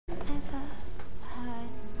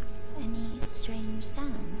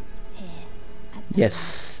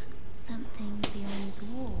Yes. Something beyond the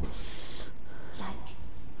walls. Like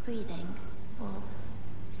breathing or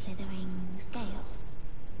slithering scales.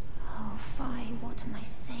 Oh, Phi, what am I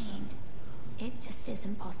saying? It just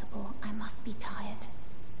isn't possible. I must be tired.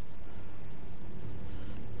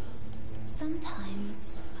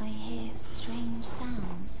 Sometimes I hear strange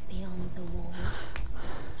sounds beyond the walls.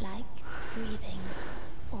 Like breathing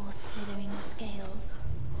or slithering scales.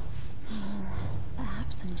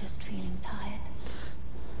 Perhaps I'm just feeling tired.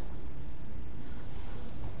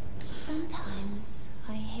 Sometimes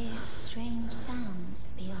I hear strange sounds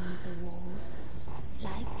beyond the walls,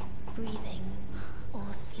 like breathing or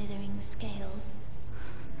slithering scales.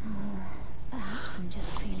 Perhaps I'm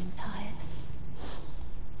just feeling tired.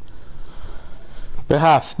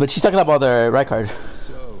 Perhaps, but she's talking about the Rykard.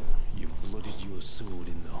 So, you've blooded your sword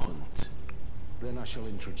in the hunt. Then I shall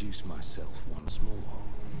introduce myself once more.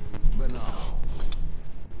 Bernal,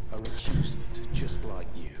 a recusant just like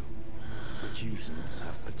you. Recusants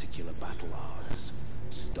have particular battle arts,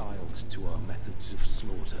 styled to our methods of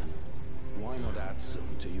slaughter. Why not add some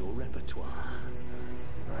to your repertoire?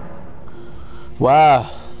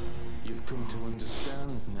 Wow. You've come to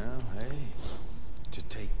understand now, eh? To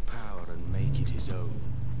take power and make it his own,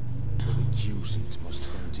 the recusant must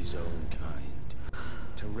hunt his own kind.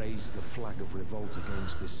 To raise the flag of revolt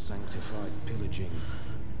against this sanctified pillaging,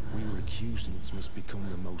 we recusants must become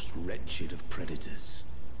the most wretched of predators.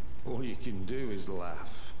 All you can do is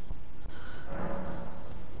laugh.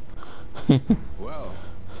 Well,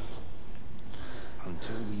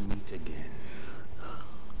 until we meet again.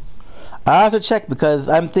 I have to check because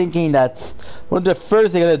I'm thinking that one of the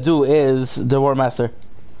first thing I gotta do is the War Master.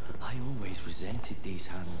 I always resented these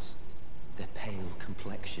hands. Their pale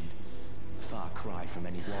complexion. Far cry from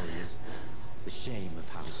any warriors. The shame of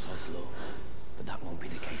House Oslo. But that won't be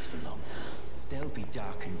the case for long. They'll be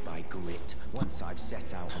darkened by grit once I've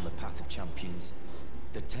set out on the path of champions.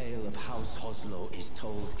 The tale of House Oslo is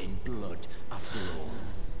told in blood, after all.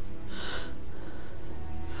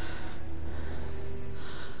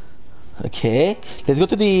 Okay, let's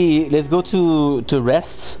go to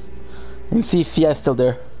rest and see if Fia's still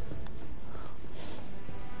there.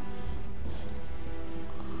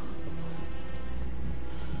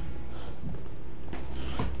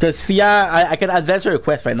 Because Fia, I can advance her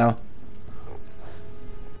request right now.